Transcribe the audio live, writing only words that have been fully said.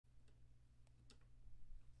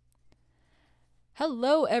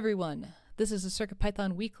Hello everyone! This is the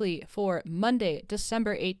CircuitPython Weekly for Monday,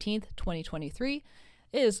 December 18th, 2023.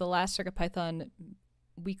 It is the last CircuitPython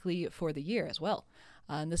Weekly for the year as well.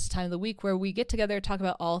 And this is the time of the week where we get together to talk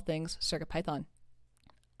about all things CircuitPython.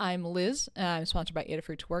 I'm Liz, and I'm sponsored by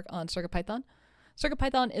Adafruit to work on CircuitPython.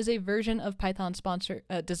 CircuitPython is a version of Python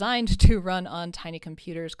designed to run on tiny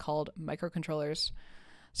computers called microcontrollers.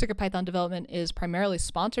 CircuitPython development is primarily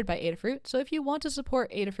sponsored by Adafruit, so if you want to support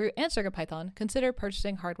Adafruit and CircuitPython, consider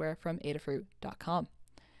purchasing hardware from adafruit.com.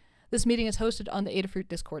 This meeting is hosted on the Adafruit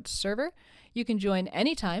Discord server. You can join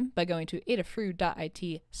anytime by going to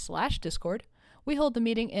adafruit.it/discord. We hold the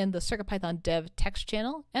meeting in the CircuitPython dev text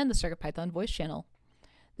channel and the CircuitPython voice channel.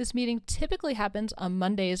 This meeting typically happens on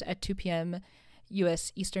Mondays at 2 p.m.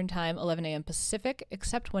 U.S. Eastern Time, 11 a.m. Pacific,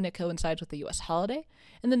 except when it coincides with the U.S. holiday.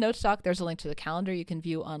 In the notes doc, there's a link to the calendar you can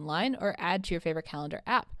view online or add to your favorite calendar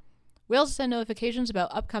app. We also send notifications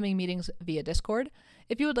about upcoming meetings via Discord.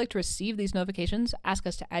 If you would like to receive these notifications, ask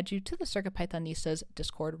us to add you to the CircuitPythonistas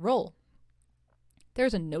Discord role.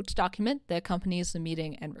 There's a notes document that accompanies the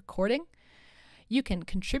meeting and recording. You can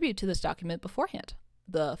contribute to this document beforehand.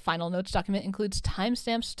 The final notes document includes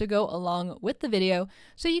timestamps to go along with the video,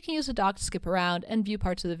 so you can use the doc to skip around and view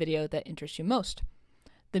parts of the video that interest you most.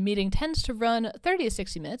 The meeting tends to run 30 to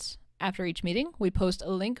 60 minutes. After each meeting, we post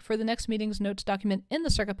a link for the next meeting's notes document in the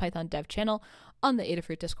CircuitPython dev channel on the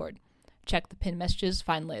Adafruit Discord. Check the pinned messages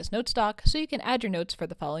find latest notes doc so you can add your notes for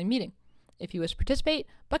the following meeting. If you wish to participate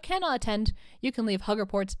but cannot attend, you can leave hug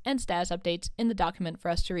reports and status updates in the document for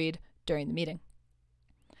us to read during the meeting.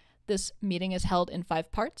 This meeting is held in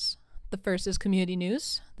 5 parts. The first is community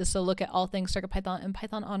news. This is a look at all things CircuitPython and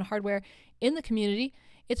Python on hardware in the community.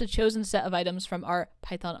 It's a chosen set of items from our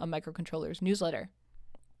Python on Microcontrollers newsletter.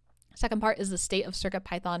 Second part is the state of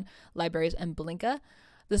CircuitPython libraries and Blinka.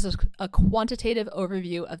 This is a quantitative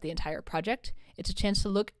overview of the entire project. It's a chance to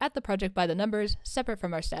look at the project by the numbers, separate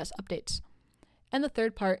from our status updates. And the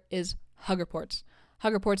third part is hug reports.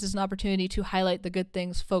 Hug reports is an opportunity to highlight the good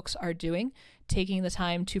things folks are doing, taking the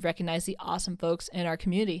time to recognize the awesome folks in our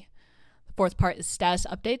community. The fourth part is status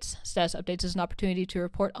updates. Status updates is an opportunity to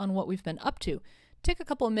report on what we've been up to. Take a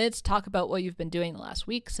couple of minutes to talk about what you've been doing the last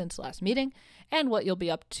week since the last meeting and what you'll be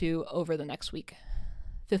up to over the next week.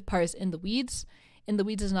 Fifth part is in the weeds. In the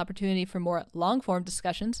weeds is an opportunity for more long-form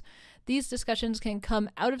discussions. These discussions can come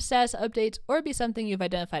out of status updates or be something you've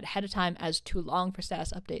identified ahead of time as too long for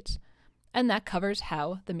status updates. And that covers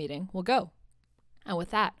how the meeting will go. And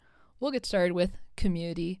with that, we'll get started with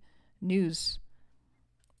community news.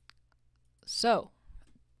 So,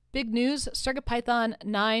 big news, CircuitPython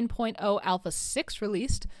 9.0 Alpha 6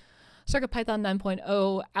 released. CircuitPython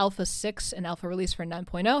 9.0 Alpha 6 and Alpha release for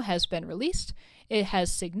 9.0 has been released. It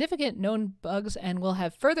has significant known bugs and will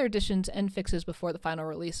have further additions and fixes before the final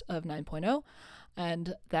release of 9.0.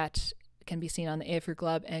 And that can be seen on the Adafruit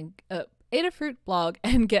blog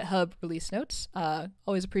and GitHub release notes.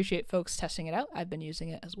 Always appreciate folks testing it out. I've been using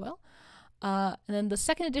it as well. And then the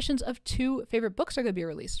second editions of 2 favorite books are going to be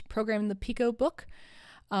released. Programming the Pico book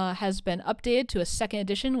has been updated to a second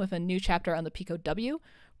edition with a new chapter on the Pico W.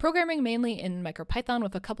 Programming mainly in MicroPython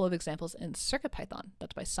with a couple of examples in CircuitPython.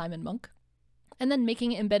 That's by Simon Monk. And then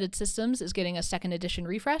Making Embedded Systems is getting a second edition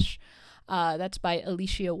refresh. That's by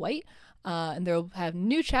Alicia White. And they'll have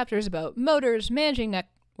new chapters about motors, managing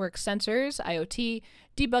network sensors, IoT,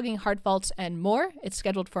 debugging hard faults, and more. It's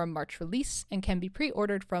scheduled for a March release and can be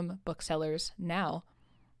pre-ordered from booksellers now.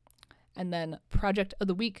 And then Project of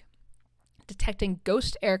the Week, detecting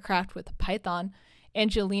ghost aircraft with Python.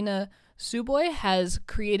 Angelina Suboy has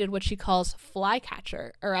created what she calls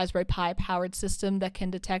Flycatcher, a Raspberry Pi powered system that can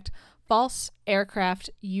detect false aircraft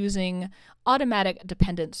using automatic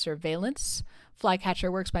dependent surveillance.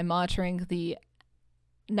 Flycatcher works by monitoring the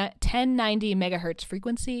 1090 megahertz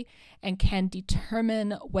frequency and can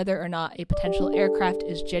determine whether or not a potential aircraft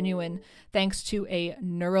is genuine thanks to a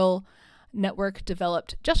neural network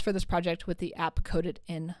developed just for this project with the app coded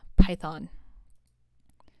in Python.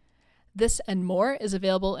 This and more is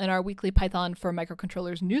available in our weekly Python for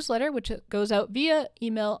Microcontrollers newsletter, which goes out via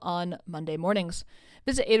email on Monday mornings.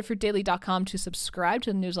 Visit adafruitdaily.com to subscribe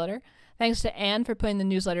to the newsletter. Thanks to Anne for putting the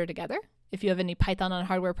newsletter together. If you have any Python on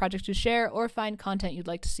hardware projects to share or find content you'd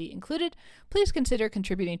like to see included, please consider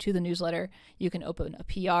contributing to the newsletter. You can open a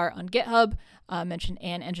PR on GitHub, mention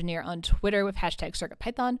Anne Engineer on Twitter with hashtag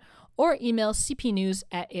CircuitPython, or email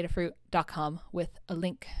cpnews@adafruit.com with a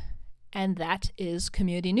link. And that is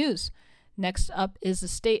community news. Next up is the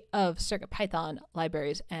state of CircuitPython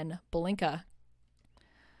libraries and Blinka.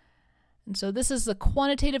 And so this is the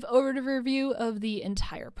quantitative overview of the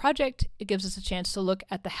entire project. It gives us a chance to look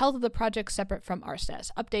at the health of the project separate from our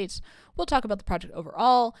status updates. We'll talk about the project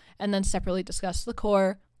overall, and then separately discuss the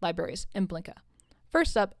core, libraries, and Blinka.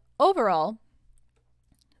 First up, overall,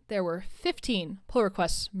 there were 15 pull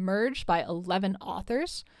requests merged by 11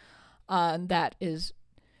 authors. That is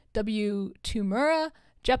W. Tumura,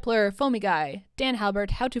 Jepler, Foamy Guy, Dan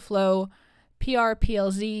Halbert, How to Flow,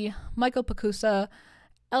 PRPLZ, Michael Pacusa,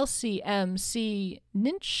 LCMC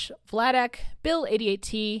Ninch, Vladak, Bill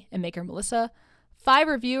 88T, and Maker Melissa. 5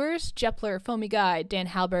 reviewers, Jepler, Foamy Guy, Dan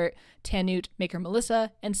Halbert, Tanute, Maker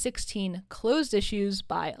Melissa, and 16 closed issues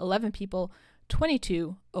by 11 people,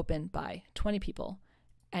 22 open by 20 people.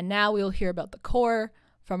 And now we'll hear about the core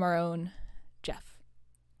from our own Jeff.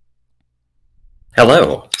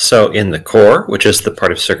 Hello. So in the core, which is the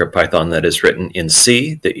part of CircuitPython that is written in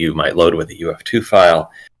C that you might load with a UF2 file,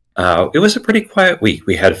 it was a pretty quiet week.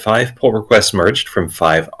 We had 5 pull requests merged from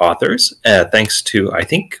 5 authors, thanks to, I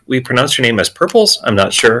think we pronounced your name as Purples. I'm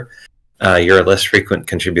not sure. You're a less frequent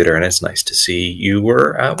contributor, and it's nice to see you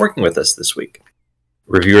were working with us this week.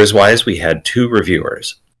 Reviewers-wise, we had 2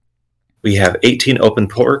 reviewers. We have 18 open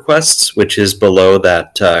pull requests, which is below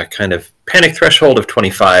that kind of panic threshold of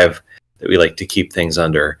 25 that we like to keep things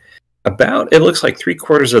under. It looks like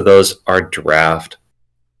 3/4 of those are draft.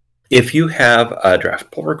 If you have a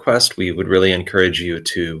draft pull request, we would really encourage you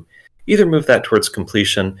to either move that towards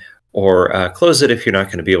completion or close it if you're not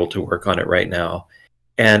going to be able to work on it right now.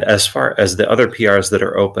 And as far as the other PRs that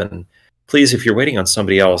are open, please, if you're waiting on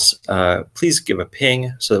somebody else, please give a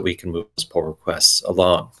ping so that we can move those pull requests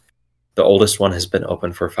along. The oldest one has been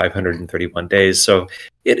open for 531 days, so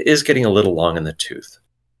it is getting a little long in the tooth.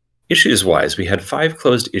 Issues-wise, we had 5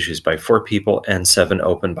 closed issues by 4 people and 7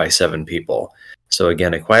 open by 7 people. So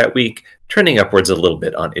again, a quiet week, trending upwards a little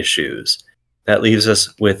bit on issues. That leaves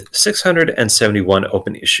us with 671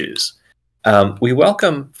 open issues. We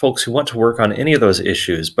welcome folks who want to work on any of those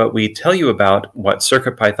issues, but we tell you about what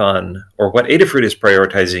CircuitPython or what Adafruit is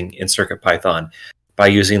prioritizing in CircuitPython by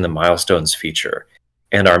using the milestones feature.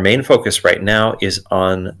 And our main focus right now is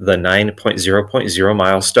on the 9.0.0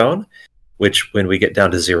 milestone, which when we get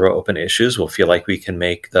down to 0 open issues, we'll feel like we can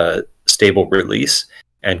make the stable release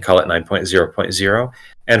and call it 9.0.0.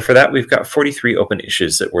 And for that, we've got 43 open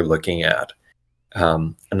issues that we're looking at.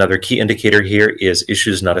 Another key indicator here is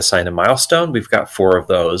issues not assigned a milestone. We've got 4 of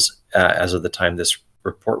those as of the time this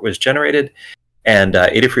report was generated. And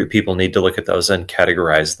Adafruit people need to look at those and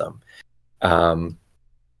categorize them.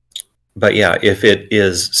 But yeah, if it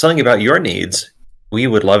is something about your needs, we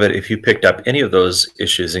would love it if you picked up any of those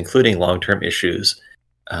issues, including long-term issues,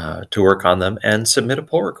 to work on them and submit a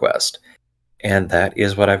pull request. And that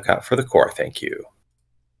is what I've got for the core. Thank you.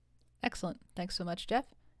 Excellent. Thanks so much, Jeff.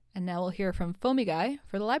 And now we'll hear from Foamy Guy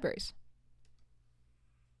for the libraries.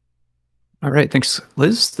 All right, thanks,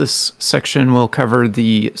 Liz. This section will cover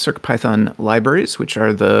the CircuitPython libraries, which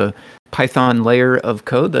are the Python layer of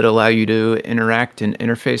code that allow you to interact and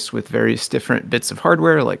interface with various different bits of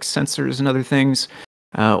hardware like sensors and other things,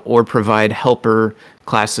 or provide helper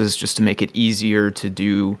classes just to make it easier to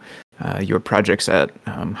do your projects at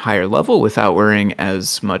higher level without worrying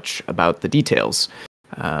as much about the details.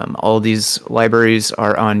 All these libraries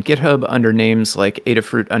are on GitHub under names like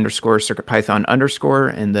Adafruit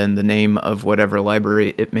 _CircuitPython_, and then the name of whatever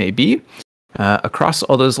library it may be. Across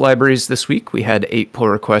all those libraries this week, we had 8 pull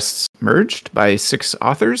requests merged by 6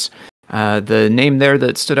 authors. The name there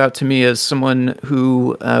that stood out to me as someone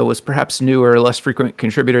who was perhaps new or less frequent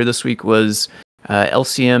contributor this week was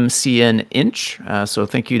LCMCN Inch. So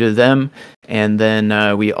thank you to them. And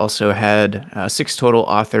then we also had 6 total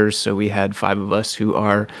authors. So we had 5 of us who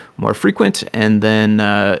are more frequent. And then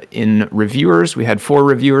in reviewers, we had 4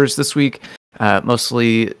 reviewers this week.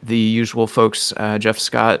 Mostly the usual folks, Jeff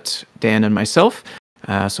Scott, Dan, and myself.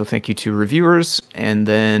 So thank you to reviewers. And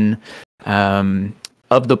then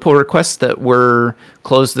of the pull requests that were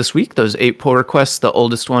closed this week, those 8 pull requests, the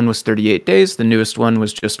oldest one was 38 days. The newest one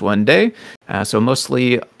was just 1 day. So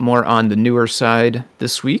mostly more on the newer side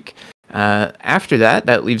this week. After that,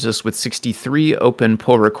 that leaves us with 63 open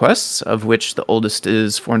pull requests, of which the oldest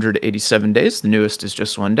is 487 days. The newest is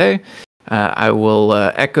just 1 day. I will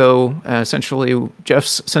echo essentially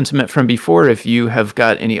Jeff's sentiment from before. If you have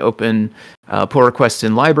got any open pull requests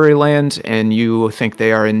in library land and you think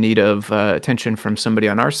they are in need of attention from somebody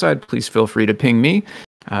on our side, please feel free to ping me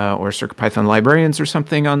or CircuitPython librarians or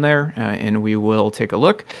something on there, and we will take a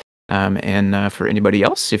look. And for anybody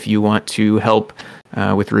else, if you want to help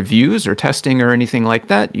with reviews or testing or anything like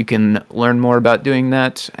that, you can learn more about doing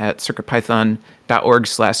that at CircuitPython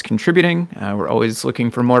circuitpython.org/contributing. We're always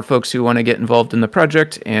looking for more folks who want to get involved in the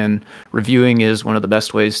project, and reviewing is one of the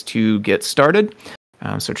best ways to get started.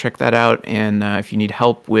 So check that out. And if you need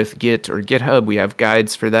help with Git or GitHub, we have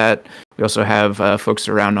guides for that. We also have folks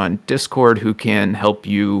around on Discord who can help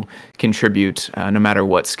you contribute no matter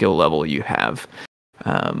what skill level you have.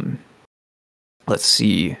 Let's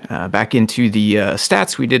see, back into the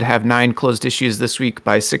stats. We did have 9 closed issues this week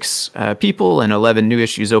by 6 people, and 11 new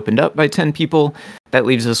issues opened up by 10 people. That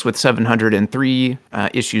leaves us with 703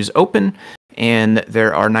 issues open, and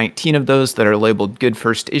there are 19 of those that are labeled Good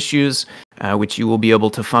First Issues, which you will be able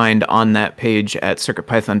to find on that page at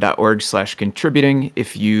circuitpython.org/contributing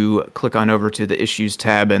if you click on over to the Issues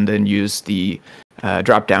tab and then use the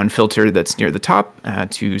drop-down filter that's near the top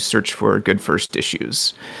to search for Good First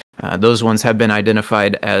Issues. Those ones have been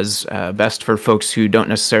identified as best for folks who don't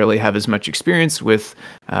necessarily have as much experience with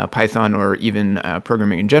Python or even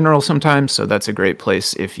programming in general sometimes, so that's a great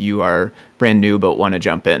place if you are brand new but want to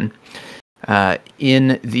jump in.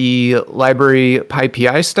 In the library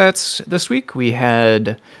PyPI stats this week, we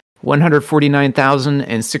had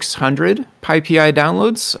 149,600 PyPI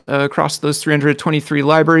downloads across those 323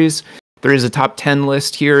 libraries. There is a top 10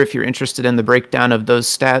 list here if you're interested in the breakdown of those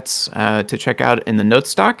stats to check out in the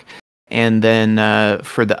notes doc. And then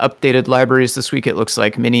for the updated libraries this week, it looks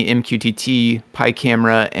like Mini MQTT,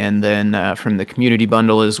 PyCamera, and then from the community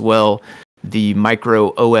bundle as well, the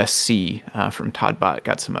Micro OSC from Toddbot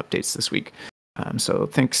got some updates this week. So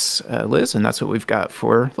thanks, Liz, and that's what we've got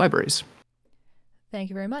for libraries. Thank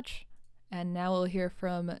you very much. And now we'll hear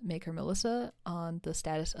from Maker Melissa on the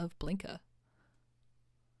status of Blinka.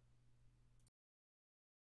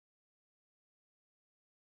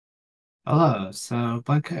 Hello, so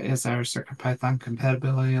Blinka is our CircuitPython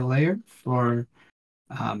compatibility layer for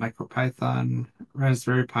MicroPython,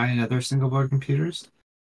 Raspberry Pi, and other single board computers.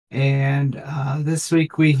 And this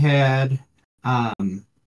week we had 2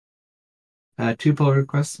 pull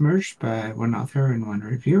requests merged by 1 author and 1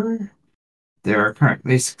 reviewer. There are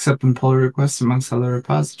currently 6 open pull requests amongst other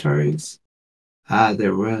repositories.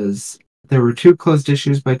 There were 2 closed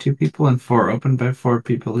issues by 2 people and 4 opened by 4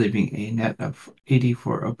 people, leaving a net of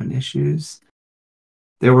 84 open issues.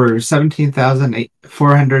 There were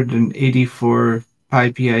 17,484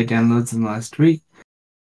 PyPI downloads in the last week,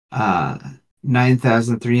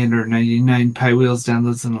 9,399 PyWheels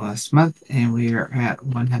downloads in the last month, and we are at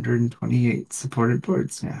 128 supported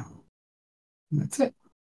boards now. And that's it.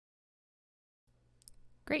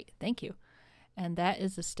 Great, thank you. And that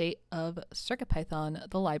is the state of CircuitPython,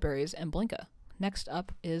 the libraries, and Blinka. Next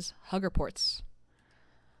up is Hug Reports.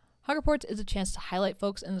 Hug Reports is a chance to highlight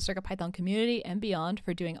folks in the CircuitPython community and beyond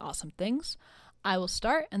for doing awesome things. I will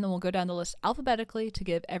start, and then we'll go down the list alphabetically to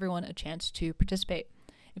give everyone a chance to participate.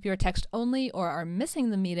 If you're text only or are missing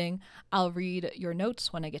the meeting, I'll read your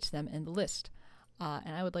notes when I get to them in the list.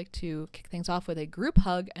 And I would like to kick things off with a group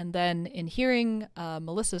hug, and then in hearing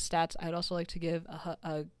Melissa's stats, I'd also like to give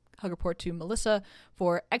a hug report to Melissa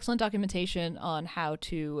for excellent documentation on how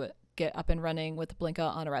to get up and running with Blinka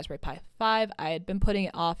on a Raspberry Pi 5. I had been putting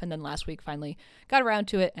it off, and then last week finally got around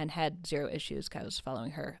to it and had 0 issues because I was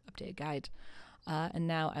following her updated guide. And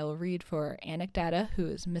now I will read for Anecdata, who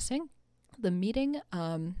is missing the meeting.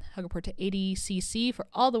 Hug report to ADCC for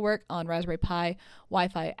all the work on Raspberry Pi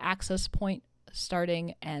Wi-Fi access point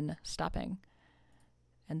starting and stopping.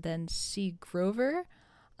 And then C. Grover,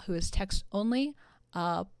 who is text only.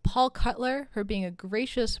 Paul Cutler for being a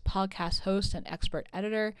gracious podcast host and expert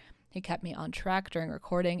editor. He kept me on track during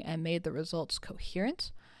recording and made the results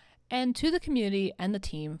coherent. And to the community and the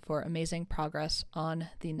team for amazing progress on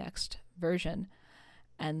the next version.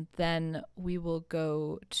 And then we will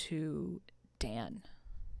go to Dan.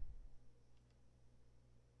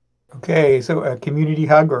 Okay, so a community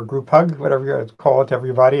hug or group hug, whatever you call it to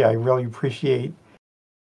everybody. I really appreciate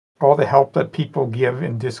all the help that people give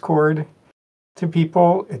in Discord to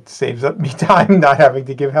people. It saves up me time not having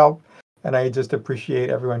to give help, and I just appreciate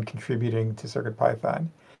everyone contributing to CircuitPython.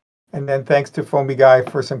 And then thanks to Foamy Guy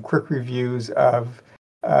for some quick reviews of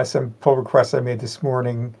some pull requests I made this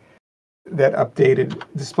morning that updated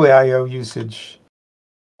display I/O usage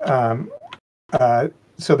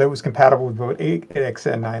so that it was compatible with both 8X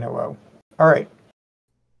and 900. All right.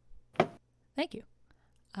 Thank you.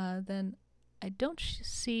 Then I don't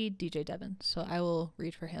see DJ Devon, so I will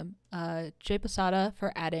read for him. Jay Posada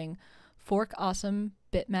for adding Fork Awesome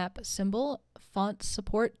bitmap symbol font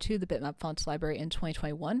support to the bitmap fonts library in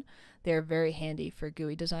 2021. They're very handy for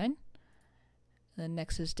GUI design. Then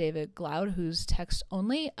next is David Gloud, who's text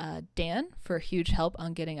only. Dan for huge help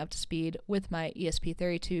on getting up to speed with my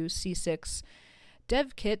ESP32 C6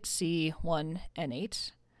 dev kit C1 and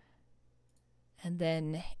 8. And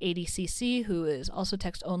then ADCC, who is also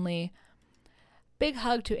text only. Big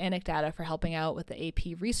hug to Anecdata for helping out with the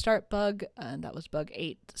AP restart bug, and that was bug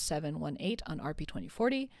 8718 on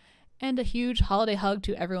RP2040. And a huge holiday hug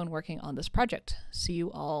to everyone working on this project. See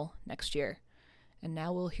you all next year. And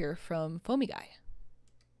now we'll hear from Foamy Guy.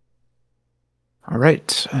 All right.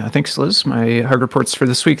 Thanks, Liz. My hug reports for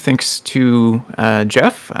this week. Thanks to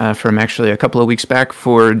Jeff from actually a couple of weeks back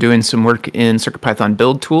for doing some work in CircuitPython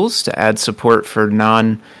build tools to add support for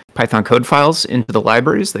non-Python code files into the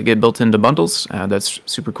libraries that get built into bundles. That's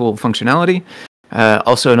super cool functionality.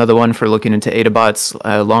 Also another one for looking into Adabot's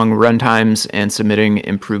long runtimes and submitting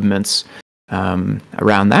improvements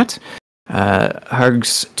around that.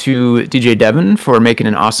 Hugs to DJ Devon for making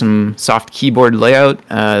an awesome soft keyboard layout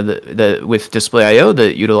with Display I/O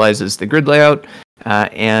that utilizes the grid layout,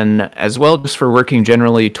 and as well just for working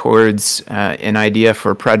generally towards an idea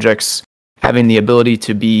for projects having the ability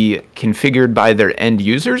to be configured by their end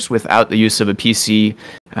users without the use of a PC,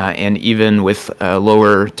 and even with a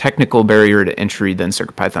lower technical barrier to entry than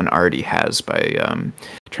CircuitPython already has by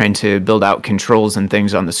trying to build out controls and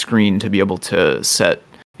things on the screen to be able to set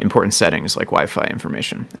important settings like Wi-Fi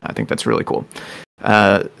information. I think that's really cool.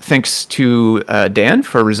 Thanks to Dan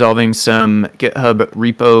for resolving some GitHub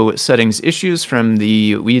repo settings issues from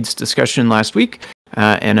the weeds discussion last week,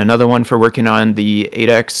 and another one for working on the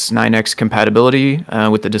 8x, 9x compatibility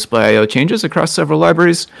with the Display I/O changes across several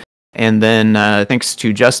libraries. And then thanks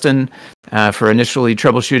to Justin for initially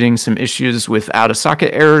troubleshooting some issues with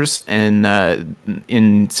out-of-socket errors and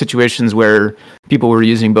in situations where people were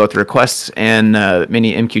using both requests and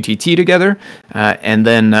mini MQTT together. And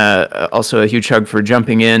then also a huge hug for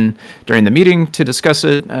jumping in during the meeting to discuss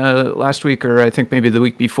it last week, or I think maybe the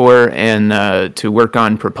week before, and to work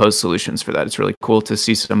on proposed solutions for that. It's really cool to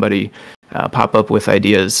see somebody pop up with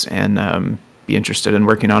ideas and be interested in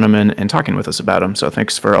working on them and talking with us about them. So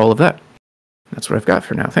thanks for all of that. That's what I've got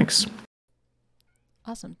for now. Thanks.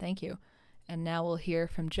 Awesome. Thank you. And now we'll hear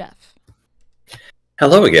from Jeff.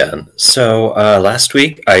 Hello again. So last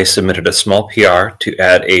week I submitted a small PR to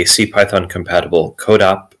add a CPython compatible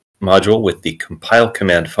CodeOp module with the compile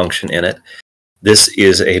command function in it. This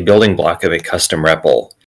is a building block of a custom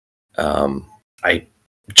REPL. I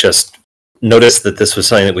just noticed that this was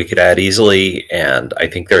something that we could add easily, and I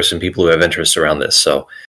think there are some people who have interest around this, so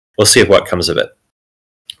we'll see what comes of it.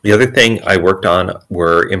 The other thing I worked on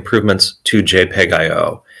were improvements to JPEG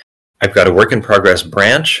I/O. I've got a work in progress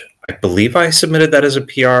branch. I believe I submitted that as a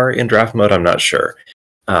PR in draft mode, I'm not sure.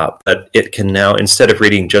 But it can now, instead of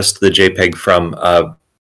reading just the JPEG from a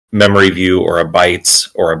memory view or a bytes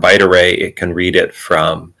or a byte array, it can read it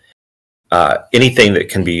from anything that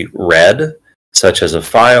can be read, such as a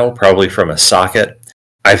file, probably from a socket.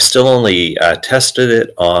 I've still only tested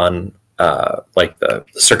it on like the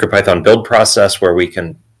CircuitPython build process, where we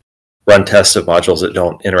can run tests of modules that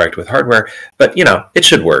don't interact with hardware, but it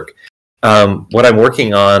should work. What I'm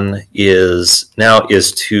working on now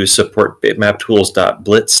is to support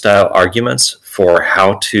bitmaptools.blitz style arguments for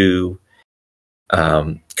how to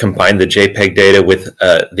combine the JPEG data with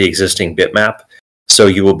the existing bitmap. So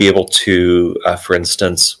you will be able to, for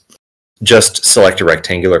instance, just select a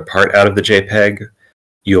rectangular part out of the JPEG.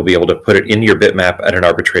 You'll be able to put it in your bitmap at an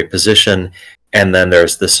arbitrary position, and then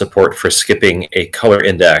there's the support for skipping a color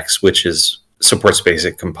index, which supports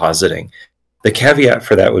basic compositing. The caveat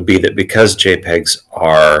for that would be that because JPEGs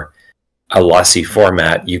are a lossy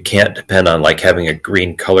format, you can't depend on like having a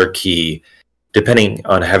green color key, depending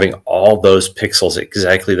on having all those pixels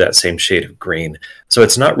exactly that same shade of green. So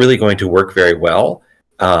it's not really going to work very well,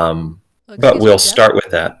 but we'll start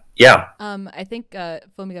with that. Yeah. I think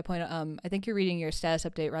Foamy got point out, I think you're reading your status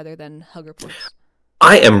update rather than hug reports.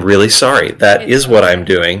 I am really sorry. That is what I'm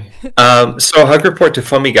doing. So hug report to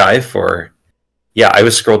Foamy Guy for, I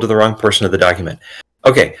was scrolled to the wrong portion of the document.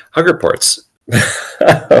 Okay, hug reports.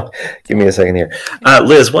 Give me a second here.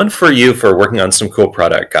 Liz, one for you for working on some cool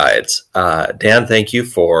product guides. Dan, thank you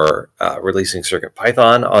for releasing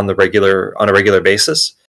CircuitPython on a regular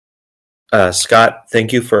basis. Scott,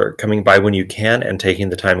 thank you for coming by when you can and taking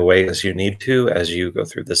the time away as you need to as you go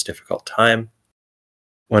through this difficult time.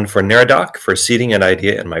 One for Neradoc for seeding an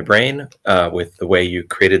idea in my brain with the way you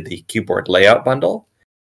created the keyboard layout bundle.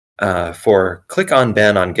 For Click on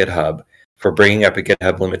Ben on GitHub for bringing up a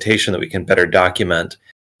GitHub limitation that we can better document,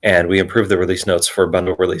 and we improve the release notes for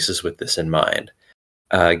bundle releases with this in mind.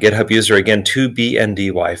 GitHub user again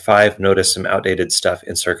 2BNDY5 noticed some outdated stuff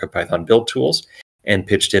in CircuitPython build tools and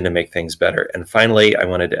pitched in to make things better. And finally, I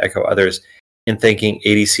wanted to echo others in thanking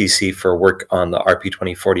ADCC for work on the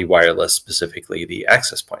RP2040 wireless, specifically the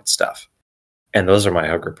access point stuff. And those are my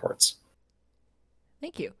hug reports.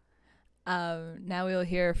 Thank you. Now we'll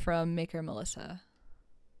hear from Maker Melissa.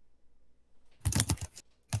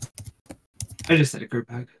 I just said a group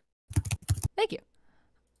hug. Thank you.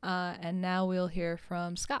 And now we'll hear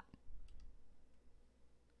from Scott.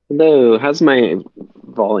 Hello, how's my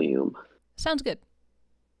volume? Sounds good.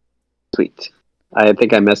 Sweet. I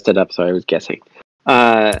think I messed it up, so I was guessing.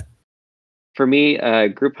 For me,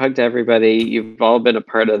 group hug to everybody. You've all been a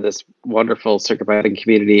part of this wonderful CircuitPython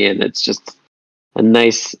community, and it's just a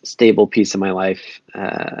nice, stable piece of my life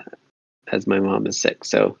as my mom is sick.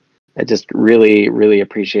 So I just really, really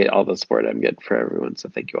appreciate all the support I'm getting for everyone. So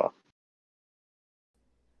thank you all.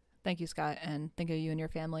 Thank you, Scott, and think of you and your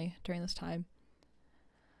family during this time.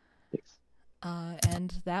 Thanks.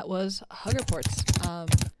 And that was Hug Reports.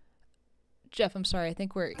 Jeff, I'm sorry. I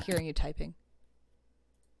think we're hearing you typing.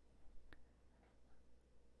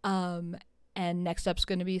 And next up's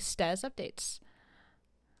going to be Status Updates.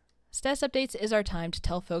 Status Updates is our time to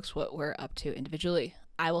tell folks what we're up to individually.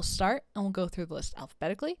 I will start, and we'll go through the list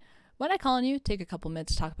alphabetically. When I call on you, take a couple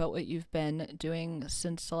minutes to talk about what you've been doing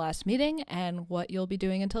since the last meeting and what you'll be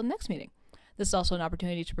doing until the next meeting. This is also an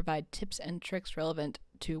opportunity to provide tips and tricks relevant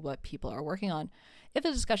to what people are working on. If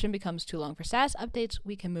the discussion becomes too long for status updates,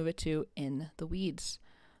 we can move it to In the Weeds.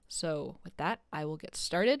 So with that, I will get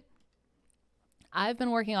started. I've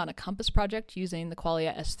been working on a compass project using the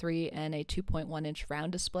Qualia S3 and a 2.1-inch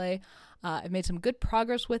round display. I've made some good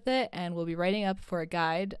progress with it, and we'll be writing up for a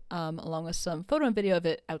guide along with some photo and video of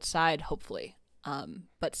it outside, hopefully.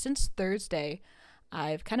 But since Thursday,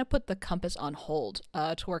 I've kind of put the compass on hold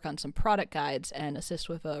to work on some product guides and assist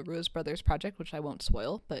with a Rose Brothers project, which I won't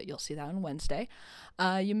spoil, but you'll see that on Wednesday.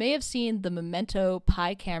 You may have seen the Memento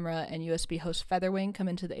Pi camera and USB host Featherwing come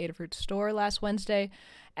into the Adafruit store last Wednesday.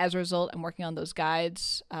 As a result, I'm working on those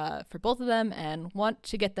guides for both of them and want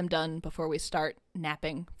to get them done before we start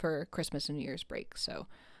napping for Christmas and New Year's break. So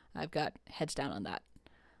I've got heads down on that.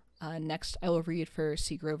 Next, I will read for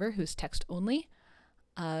C. Grover, who's text only.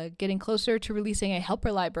 Getting closer to releasing a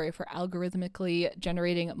helper library for algorithmically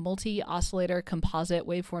generating multi-oscillator composite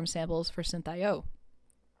waveform samples for SynthIO.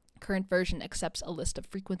 Current version accepts a list of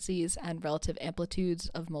frequencies and relative amplitudes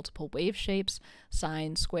of multiple wave shapes,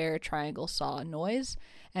 sine, square, triangle, saw, noise,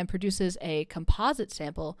 and produces a composite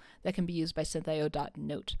sample that can be used by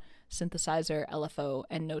SynthIO.note, synthesizer, LFO,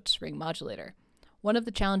 and notes ring modulator. One of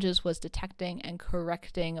the challenges was detecting and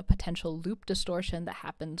correcting a potential loop distortion that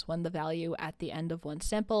happens when the value at the end of one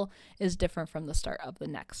sample is different from the start of the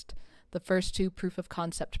next. The first two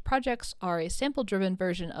proof-of-concept projects are a sample-driven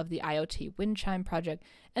version of the IoT wind chime project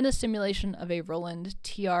and a simulation of a Roland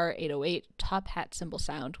TR-808 top hat cymbal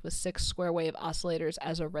sound with 6 square-wave oscillators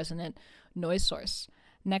as a resonant noise source.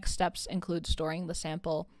 Next steps include storing the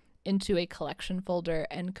sample into a collection folder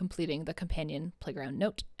and completing the companion playground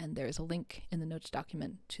note, and there's a link in the notes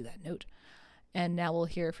document to that note. And now we'll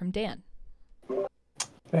hear from Dan.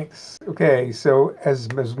 Thanks. Okay, so as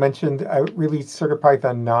was mentioned, I released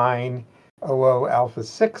CircuitPython 9.00 Alpha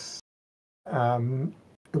 6.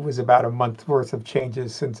 It was about a month worth of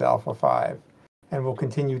changes since Alpha 5, and we'll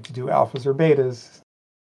continue to do alphas or betas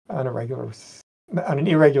on an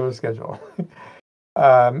irregular schedule.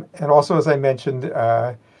 And also, as I mentioned,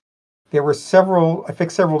 there were I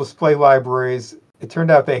fixed several display libraries. It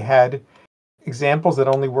turned out they had examples that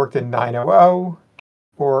only worked in 9.00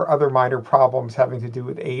 or other minor problems having to do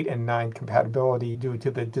with 8 and 9 compatibility due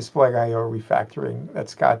to the display I/O refactoring that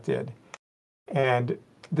Scott did. And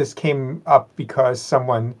this came up because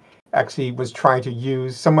someone actually was trying to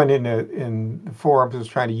use, someone in the forums was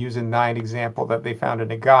trying to use a 9 example that they found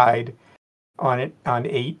in a guide on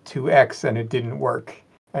 8 2x, and it didn't work.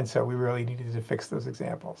 And so we really needed to fix those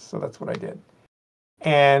examples. So that's what I did.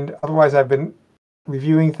 And otherwise, I've been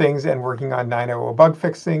reviewing things and working on 9.00 bug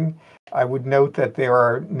fixing. I would note that there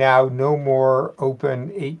are now no more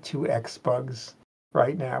open 8.2x bugs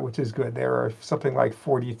right now, which is good. There are something like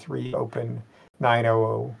 43 open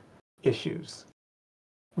 9.00 issues,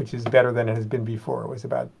 which is better than it has been before. It was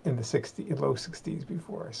about in the low 60s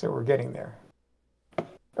before. So we're getting there.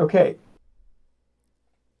 Okay.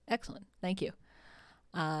 Excellent. Thank you.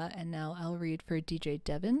 And now I'll read for DJ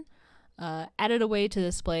Devin. Added a way to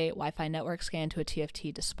display Wi-Fi network scan to a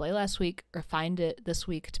TFT display last week, refined it this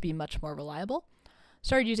week to be much more reliable.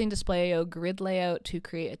 Started using Display.io grid layout to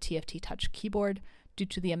create a TFT touch keyboard. Due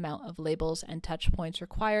to the amount of labels and touch points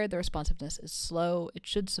required, the responsiveness is slow. It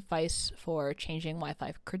should suffice for changing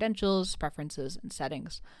Wi-Fi credentials, preferences, and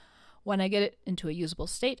settings. When I get it into a usable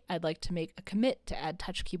state, I'd like to make a commit to add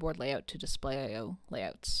touch keyboard layout to Display.io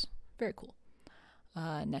layouts. Very cool.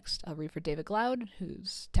 Next, I'll read for David Glaude,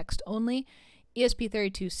 who's text only.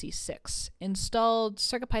 ESP32C6. Installed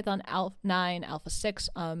CircuitPython 9 Alpha 6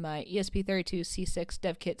 on my ESP32C6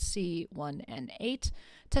 DevKit C1 and 8.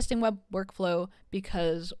 Testing web workflow,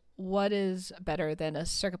 because what is better than a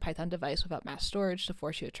CircuitPython device without mass storage to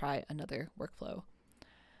force you to try another workflow?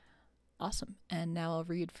 Awesome. And now I'll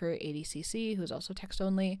read for ADCC, who's also text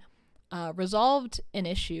only. Resolved an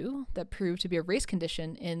issue that proved to be a race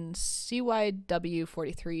condition in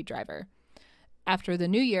CYW43 driver. After the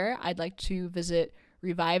new year, I'd like to visit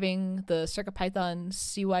reviving the CircuitPython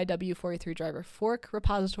CYW43 driver fork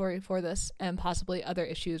repository for this and possibly other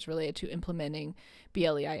issues related to implementing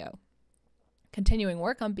BLEIO. Continuing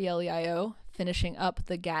work on BLEIO, finishing up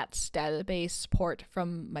the GATS database port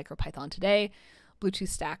from MicroPython today. Bluetooth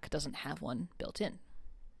Stack doesn't have one built in.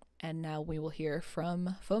 And now we will hear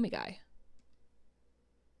from Foamy Guy.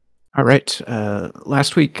 All right.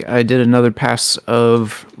 Last week, I did another pass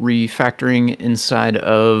of refactoring inside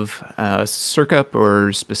of Circup,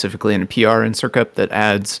 or specifically in a PR in Circup that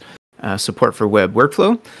adds support for web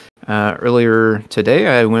workflow. Earlier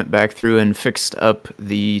today, I went back through and fixed up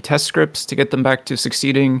the test scripts to get them back to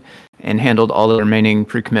succeeding and handled all the remaining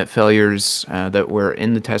pre-commit failures that were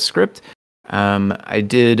in the test script. I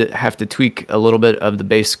did have to tweak a little bit of the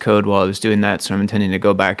base code while I was doing that, so I'm intending to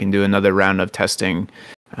go back and do another round of testing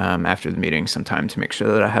after the meeting sometime to make sure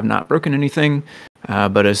that I have not broken anything.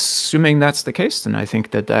 But assuming that's the case, then I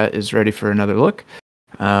think that that is ready for another look.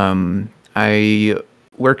 I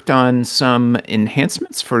worked on some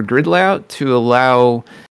enhancements for grid layout to allow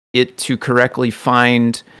it to correctly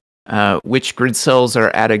find which grid cells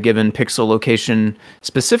are at a given pixel location,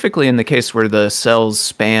 specifically in the case where the cells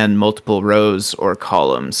span multiple rows or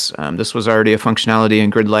columns. This was already a functionality in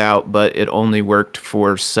grid layout, but it only worked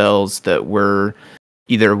for cells that were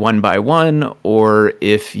either 1 by 1, or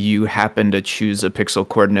if you happen to choose a pixel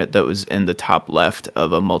coordinate that was in the top left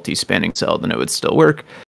of a multi-spanning cell, then it would still work.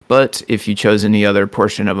 But if you chose any other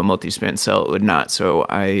portion of a multi-span cell, it would not. So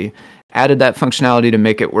I added that functionality to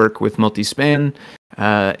make it work with multi-span,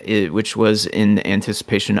 which was in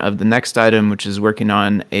anticipation of the next item, which is working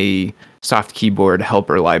on a soft keyboard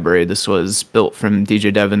helper library. This was built from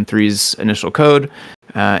DJ Devon 3's initial code,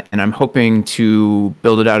 and I'm hoping to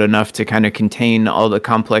build it out enough to kind of contain all the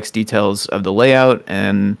complex details of the layout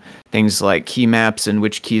and things like key maps and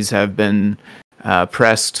which keys have been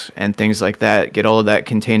pressed and things like that. Get all of that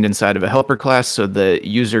contained inside of a helper class so the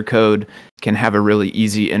user code can have a really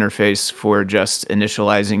easy interface for just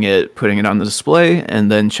initializing it, putting it on the display,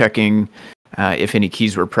 and then checking if any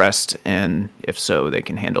keys were pressed, and if so, they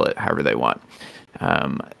can handle it however they want.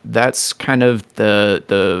 That's kind of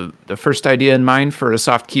the first idea in mind for a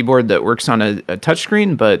soft keyboard that works on a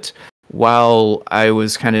touchscreen. But while I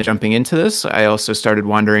was kind of jumping into this, I also started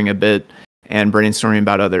wandering a bit and brainstorming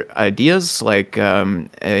about other ideas, like an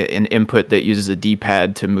input that uses a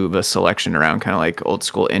D-pad to move a selection around, kind of like old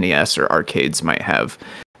school NES or arcades might have.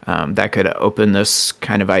 That could open this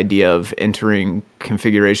kind of idea of entering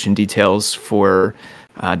configuration details for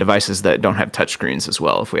devices that don't have touchscreens as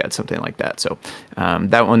well, if we had something like that. So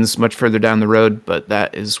that one's much further down the road, but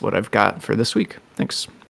that is what I've got for this week. Thanks.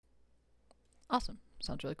 Awesome.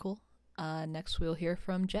 Sounds really cool. Next, we'll hear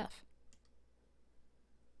from Jeff.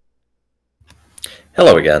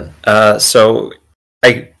 Hello again. So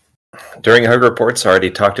I, during Hug Reports, already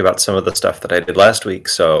talked about some of the stuff that I did last week.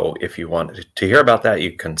 So if you wanted to hear about that,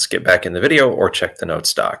 you can skip back in the video or check the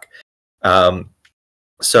notes doc.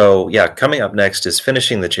 So yeah, coming up next is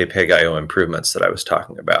finishing the JPEG IO improvements that I was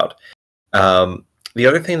talking about. The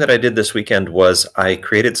other thing that I did this weekend was I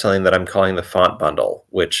created something that I'm calling the font bundle,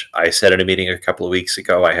 which I said in a meeting a couple of weeks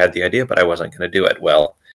ago. I had the idea, but I wasn't going to do it.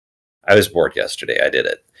 Well, I was bored yesterday. I did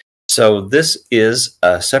it. So this is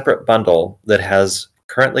a separate bundle that has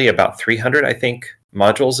currently about 300, I think,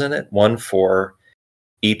 modules in it, one for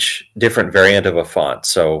each different variant of a font.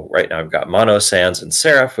 So right now I've got mono, sans, and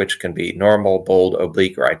serif, which can be normal, bold,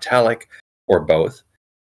 oblique, or italic, or both.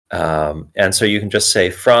 And so you can just say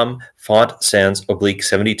from font sans oblique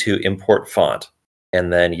 72 import font,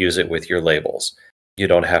 and then use it with your labels. You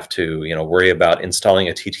don't have to, worry about installing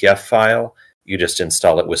a TTF file. You just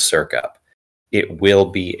install it with Circup. It will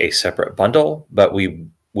be a separate bundle, but we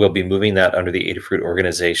will be moving that under the Adafruit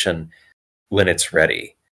organization when it's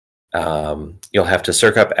ready. You'll have to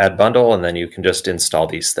Circup add bundle, and then you can just install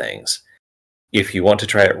these things. If you want to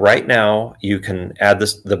try it right now, you can add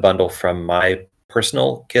the bundle from my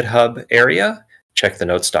personal GitHub area. Check the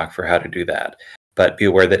notes doc for how to do that. But be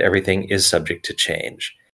aware that everything is subject to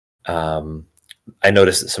change. I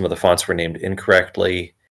noticed that some of the fonts were named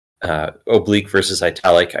incorrectly. Oblique versus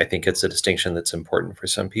italic, I think it's a distinction that's important for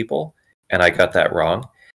some people, and I got that wrong.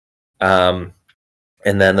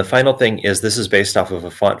 And then the final thing is this is based off of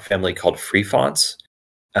a font family called Free Fonts,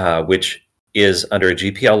 which is under a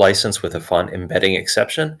GPL license with a font embedding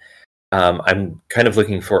exception. I'm kind of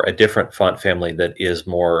looking for a different font family that is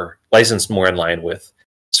more licensed, more in line with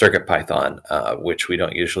CircuitPython, which we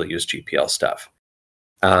don't usually use GPL stuff.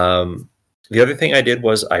 The other thing I did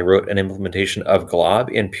was I wrote an implementation of glob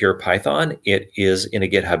in pure Python. It is in a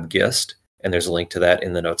GitHub gist, and there's a link to that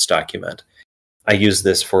in the notes document. I used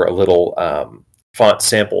this for a little font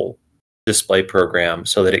sample display program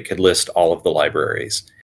so that it could list all of the libraries.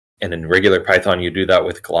 And in regular Python, you do that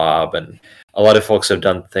with glob, and a lot of folks have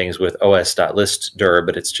done things with os.listdir,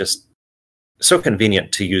 but it's just so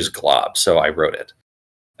convenient to use glob, so I wrote it.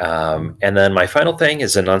 And then my final thing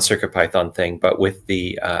is a non-CircuitPython thing, but with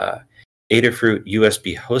the Adafruit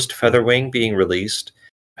USB host Featherwing being released,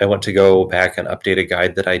 I want to go back and update a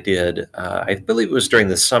guide that I did, I believe it was during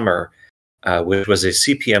the summer, which was a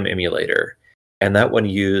CPM emulator. And that one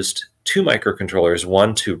used two microcontrollers,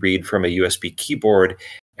 one to read from a USB keyboard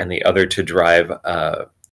and the other to drive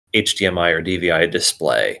HDMI or DVI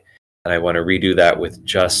display. And I want to redo that with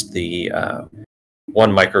just the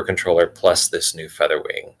one microcontroller plus this new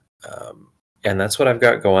Featherwing. And that's what I've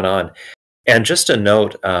got going on. And just a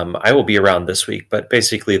note, I will be around this week, but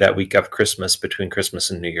basically that week of Christmas, between Christmas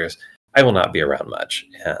and New Year's, I will not be around much.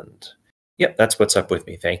 And yeah, that's what's up with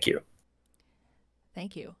me. Thank you.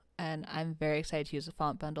 Thank you. And I'm very excited to use a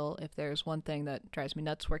font bundle. If there's one thing that drives me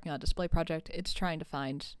nuts working on a display project, it's trying to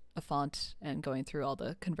find a font and going through all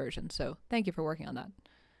the conversions. So thank you for working on that.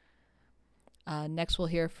 Next, we'll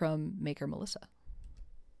hear from Maker Melissa.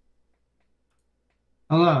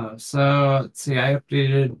 Hello. So let's see, I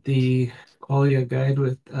updated the Qualia guide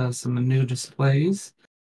with some new displays.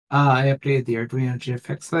 I updated the Arduino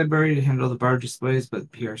GFX library to handle the bar displays,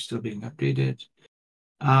 but PR is still being updated.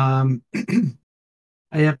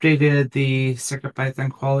 I updated the CircuitPython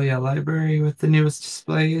Qualia library with the newest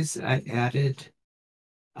displays. I added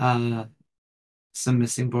some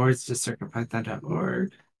missing boards to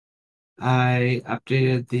CircuitPython.org. I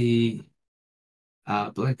updated the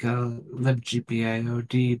Blinka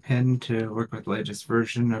libgpiod pin to work with the latest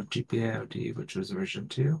version of gpiod, which was version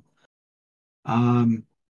 2. I'm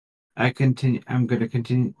continuing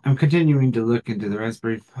to look into the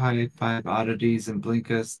Raspberry Pi 5 oddities and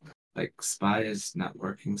Blinkas, like SPI is not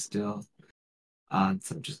working still.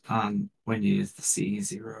 So just on when you use the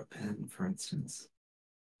C0 pin, for instance.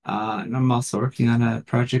 And I'm also working on a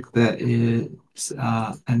project that is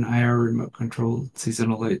an IR remote controlled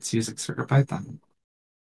seasonal lights using CircuitPython.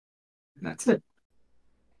 And that's it.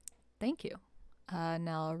 Thank you.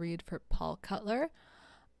 Now I'll read for Paul Cutler.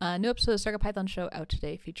 New episode of CircuitPython show out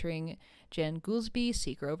today featuring Jan Goolsby,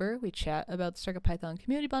 C. Grover. We chat about the CircuitPython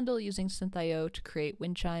community bundle using Synth.io to create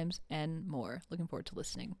wind chimes and more. Looking forward to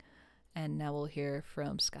listening. And now we'll hear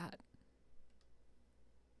from Scott.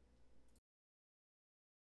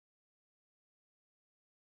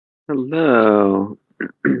 Hello.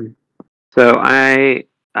 So I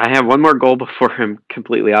have one more goal before I'm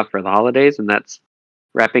completely off for the holidays, and that's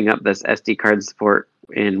wrapping up this SD card support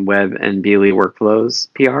in web and BLE workflows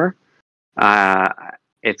PR.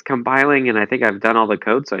 It's compiling, and I think I've done all the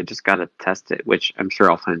code, so I just got to test it, which I'm sure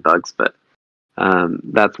I'll find bugs, but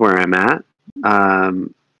that's where I'm at.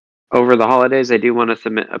 Over the holidays, I do want to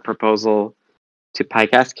submit a proposal to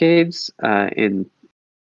PyCascades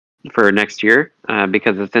for next year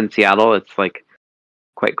because it's in Seattle. It's like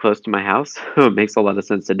quite close to my house, so it makes a lot of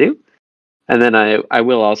sense to do. And then I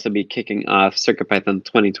will also be kicking off CircuitPython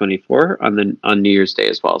 2024 on New Year's Day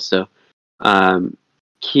as well. So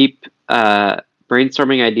keep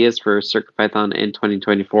brainstorming ideas for CircuitPython in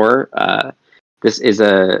 2024. This is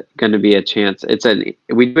going to be a chance.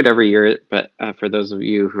 We do it every year, but for those of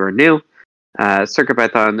you who are new,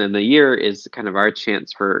 CircuitPython in the year is kind of our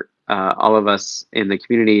chance for all of us in the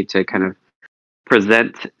community to kind of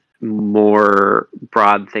present more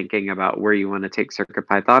broad thinking about where you want to take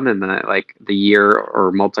CircuitPython in the year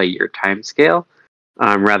or multi-year time scale,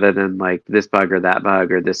 rather than like this bug or that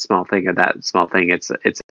bug or this small thing or that small thing. It's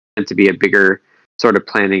meant to be a bigger sort of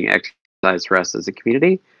planning exercise for us as a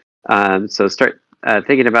community. So start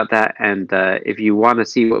thinking about that, and if you want to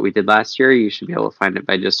see what we did last year, you should be able to find it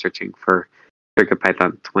by just searching for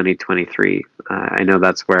CircuitPython 2023. I know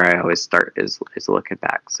that's where I always start is looking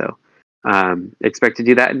back. So expect to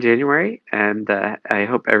do that in January, and I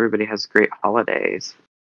hope everybody has great holidays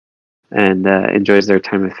and enjoys their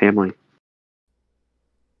time with family.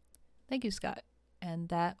 Thank you, Scott. And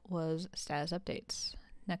that was status updates.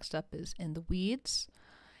 Next up is In the Weeds.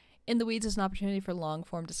 In the Weeds is an opportunity for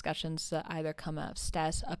long-form discussions that either come out of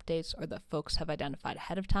status updates or that folks have identified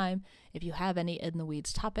ahead of time. If you have any In the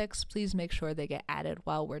Weeds topics, please make sure they get added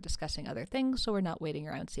while we're discussing other things, so we're not waiting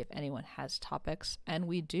around to see if anyone has topics. And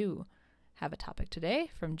we do have a topic today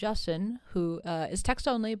from Justin, who is text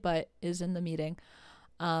only but is in the meeting.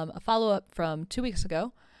 A follow-up from 2 weeks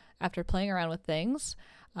ago. After playing around with things,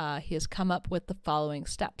 he has come up with the following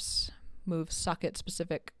steps. Move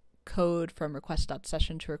socket-specific code from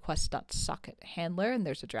request.session to request.socketHandler, and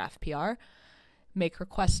there's a draft PR. Make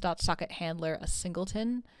request.socketHandler a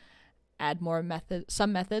singleton. Add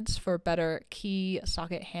some methods for better key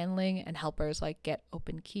socket handling and helpers like get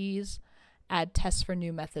open keys. Add tests for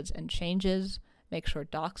new methods and changes. Make sure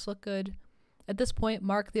docs look good. At this point,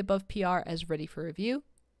 mark the above PR as ready for review.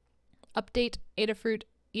 Update Adafruit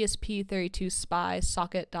ESP32 SPI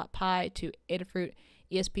socket.py to Adafruit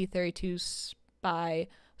ESP32 SPI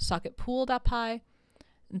socketpool.py.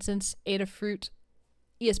 And since Adafruit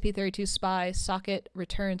ESP32 SPI socket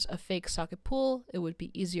returns a fake socket pool, it would be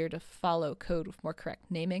easier to follow code with more correct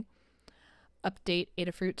naming. Update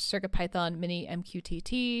Adafruit CircuitPython mini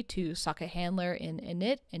MQTT to socket handler in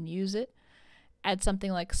init and use it. Add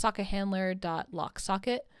something like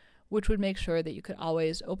sockethandler.lockSocket, which would make sure that you could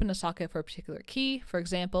always open a socket for a particular key. For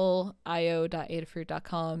example,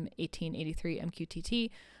 io.adafruit.com 1883 MQTT,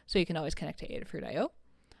 so you can always connect to Adafruit IO.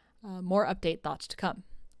 More update thoughts to come.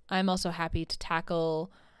 I'm also happy to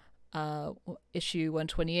tackle issue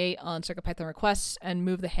 128 on CircuitPython requests and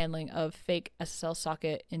move the handling of fake SSL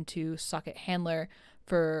socket into socket handler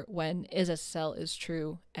for when isSSL is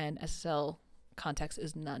true and SSL context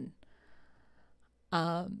is none.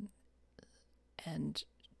 And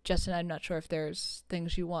Justin, I'm not sure if there's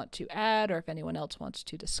things you want to add or if anyone else wants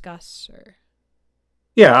to discuss. Or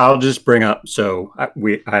yeah, I'll just bring up. So I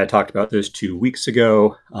had talked about this 2 weeks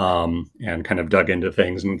ago and kind of dug into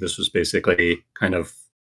things, and this was basically kind of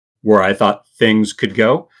where I thought things could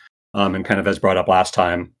go. And kind of as brought up last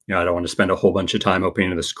time, I don't want to spend a whole bunch of time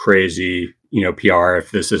opening this crazy, PR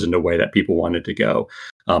if this isn't a way that people wanted to go.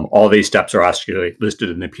 All these steps are actually listed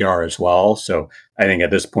in the PR as well. So I think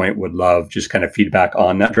at this point would love just kind of feedback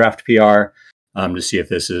on that draft PR to see if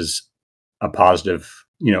this is a positive,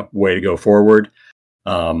 way to go forward.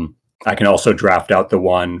 I can also draft out the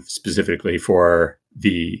one specifically for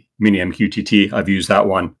the mini MQTT. I've used that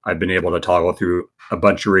one. I've been able to toggle through a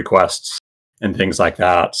bunch of requests and things like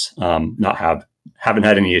that. Haven't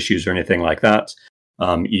had any issues or anything like that.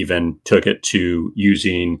 Even took it to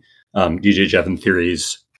using DJ Jevon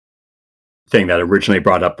Theory's thing that originally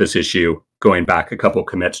brought up this issue, going back a couple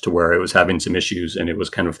commits to where it was having some issues, and it was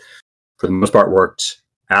kind of, for the most part, worked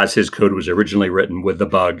as his code was originally written with the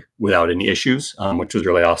bug without any issues, which was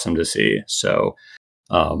really awesome to see. So,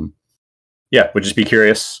 would just be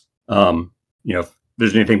curious, if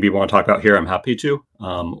there's anything people want to talk about here, I'm happy to,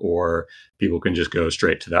 or people can just go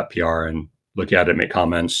straight to that PR and look at it, make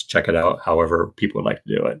comments, check it out, however people would like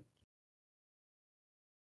to do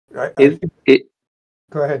it.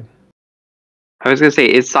 Go ahead. I was going to say,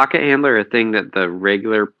 is socket handler a thing that the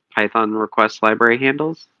regular Python request library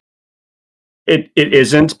handles? It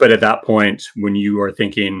isn't, but at that point, when you are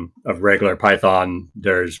thinking of regular Python,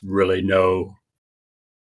 there's really the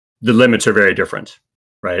limits are very different,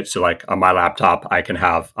 right? So like on my laptop, I've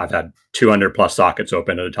had 200 plus sockets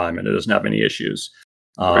open at a time and it doesn't have any issues.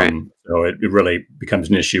 Right. So it really becomes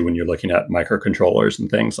an issue when you're looking at microcontrollers and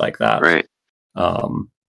things like that. Right.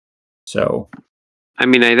 So, I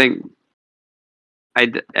mean, I think I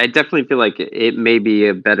definitely feel like it may be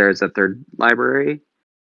better as a third library,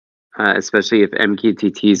 especially if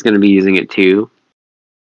MQTT is going to be using it too.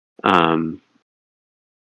 And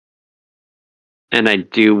I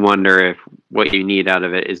do wonder if what you need out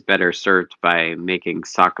of it is better served by making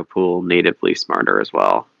socket pool natively smarter as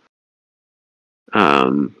well.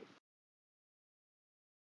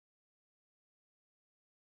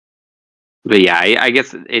 But yeah, I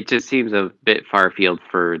guess it just seems a bit far afield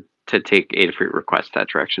to take Adafruit request that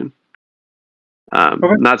direction.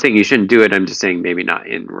 Okay. Not saying you shouldn't do it. I'm just saying maybe not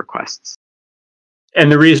in requests.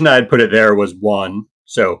 And the reason I'd put it there was one,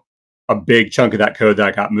 so a big chunk of that code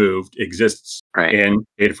that got moved exists in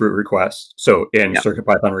Adafruit requests. So in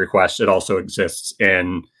CircuitPython requests, it also exists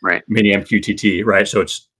in mini MQTT, right? So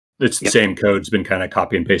it's the same code's been kind of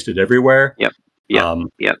copy and pasted everywhere. Yep.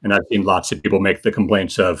 And I've seen lots of people make the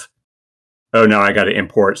complaints of, oh, now I got to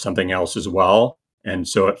import something else as well. And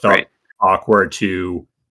so it felt awkward to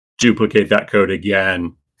duplicate that code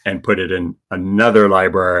again and put it in another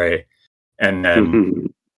library. And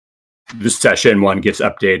then the session one gets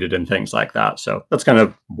updated and things like that. So that's kind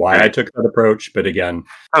of why I took that approach. But again,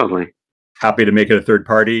 probably happy to make it a third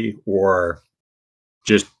party or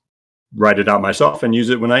just write it out myself and use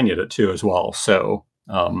it when I need it too as well. So,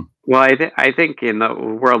 well, I think in the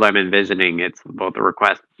world I'm envisioning, it's both the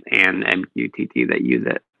requests and MQTT that use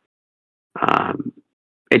it.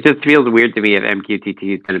 It just feels weird to me if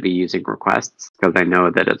MQTT is going to be using requests, because I know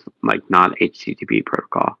that it's like not HTTP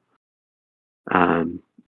protocol.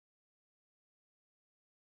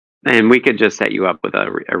 And we could just set you up with a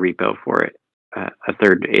repo for it, a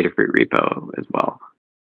third Adafruit repo as well.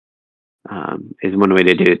 Is one way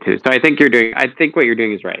to do it too. So I think what you're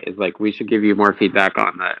doing is right. Is like we should give you more feedback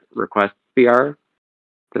on the request PR,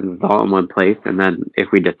 because it's all in one place, and then if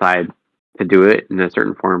we decide to do it in a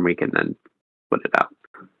certain form, we can then put it out.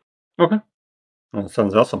 okay, well, that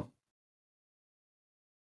sounds awesome.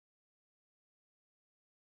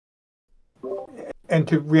 And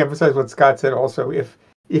to reemphasize what Scott said, also, if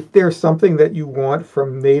there's something that you want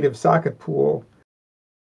from native socket pool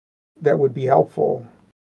that would be helpful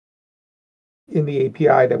in the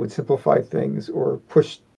API that would simplify things or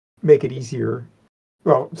make it easier,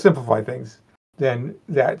 well, simplify things, then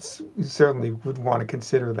that's certainly would want to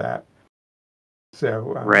consider that. So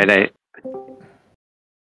Right.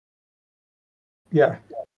 Yeah.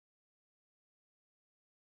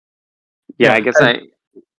 Yeah, I guess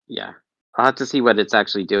I'll have to see what it's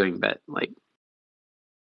actually doing, but like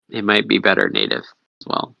it might be better native as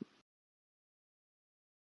well.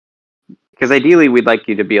 Because ideally, we'd like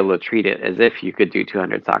you to be able to treat it as if you could do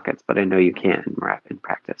 200 sockets, but I know you can't in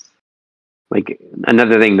practice. Like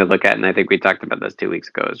another thing to look at, and I think we talked about this 2 weeks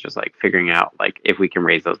ago, is just like figuring out like if we can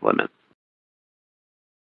raise those limits.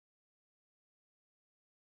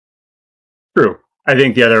 True. I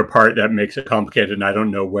think the other part that makes it complicated, and I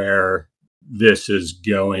don't know where this is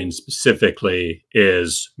going specifically,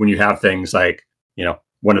 is when you have things like,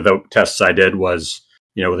 one of the tests I did was,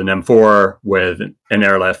 with an M4 with an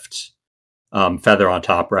airlift feather on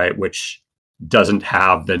top, right, which doesn't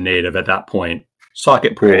have the native at that point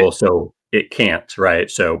socket pool, right. So it can't,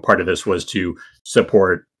 right? So part of this was to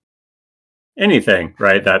support anything,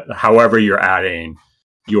 right, that however you're adding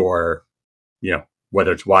your,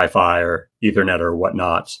 whether it's Wi-Fi or Ethernet or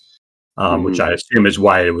whatnot, which I assume is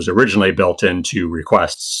why it was originally built into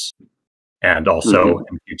requests and also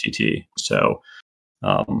MQTT. So,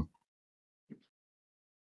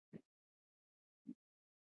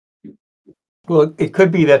 well, it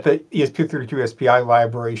could be that the ESP32 SPI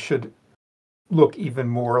library should look even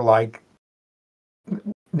more like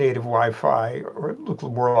native Wi-Fi, or look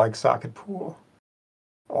more like socket pool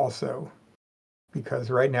also, because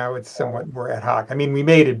right now it's somewhat more ad hoc. I mean, we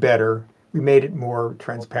made it better. We made it more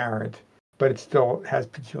transparent, but it still has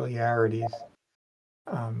peculiarities.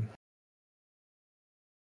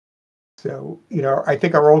 So, I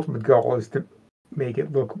think our ultimate goal is to make make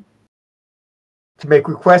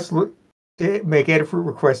Adafruit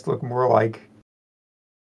requests look more like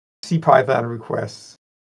CPython requests,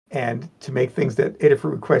 and to make things that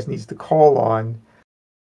Adafruit request needs to call on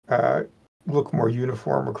look more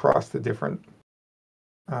uniform across the different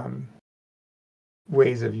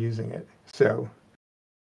ways of using it. So,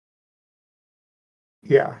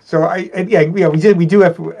 yeah. So we do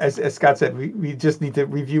have, as Scott said, we just need to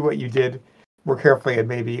review what you did more carefully, and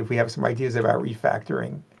maybe if we have some ideas about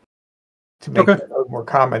refactoring to make it more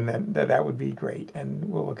common, then that would be great, and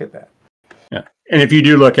we'll look at that. Yeah, and if you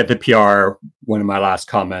do look at the PR, one of my last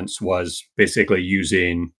comments was basically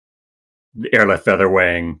using the airlift feather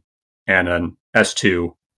wing and an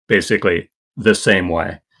S2 basically the same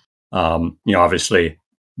way. Obviously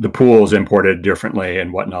the pool is imported differently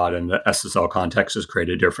and whatnot, and the SSL context is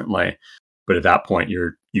created differently. But at that point,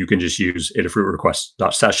 you can just use Adafruit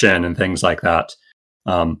request.session and things like that.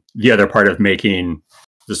 The other part of making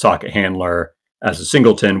the socket handler as a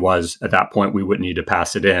singleton was, at that point, we wouldn't need to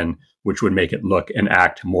pass it in, which would make it look and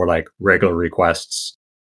act more like regular requests,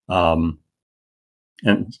 and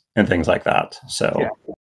things like that. So. Yeah.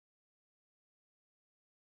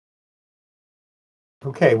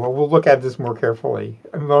 Okay, well, we'll look at this more carefully.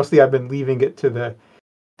 Mostly, I've been leaving it to the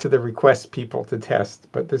request people to test,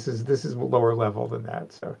 but this is lower level than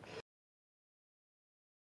that. So.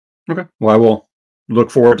 Okay. Well, I will look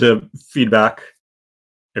forward to feedback.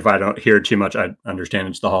 If I don't hear too much, I understand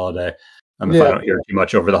it's the holiday. If I don't hear too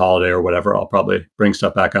much over the holiday or whatever, I'll probably bring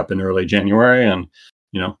stuff back up in early January. And,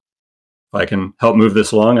 if I can help move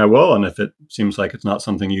this along, I will. And if it seems like it's not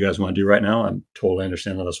something you guys want to do right now, I'm totally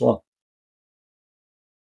understand that as well.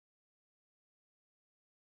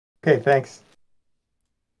 Okay, thanks.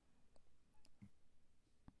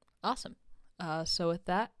 Awesome. So with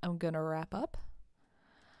that, I'm going to wrap up.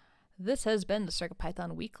 This has been the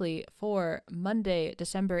CircuitPython Weekly for Monday,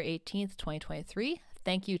 December 18th, 2023.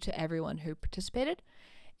 Thank you to everyone who participated.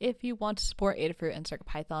 if you want to support Adafruit and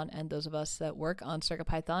CircuitPython, and those of us that work on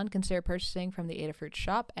CircuitPython, consider purchasing from the Adafruit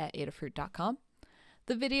shop at adafruit.com.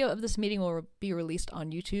 The video of this meeting will be released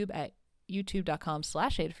on YouTube at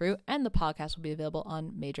youtube.com/Adafruit, and the podcast will be available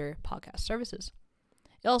on major podcast services.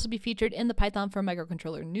 It'll also be featured in the Python for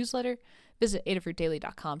Microcontroller newsletter. Visit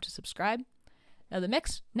adafruitdaily.com to subscribe. Now, the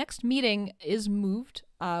next meeting is moved.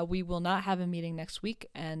 We will not have a meeting next week,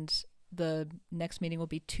 and the next meeting will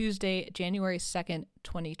be Tuesday, January 2nd,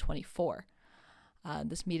 2024.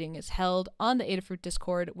 This meeting is held on the Adafruit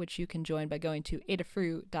Discord, which you can join by going to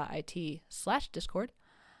adafruit.it/Discord.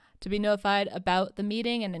 To be notified about the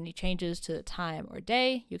meeting and any changes to the time or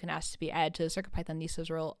day, you can ask to be added to the CircuitPython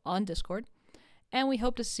Nisa's role on Discord. And we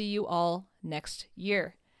hope to see you all next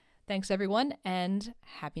year. Thanks, everyone, and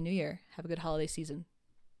Happy New Year. Have a good holiday season.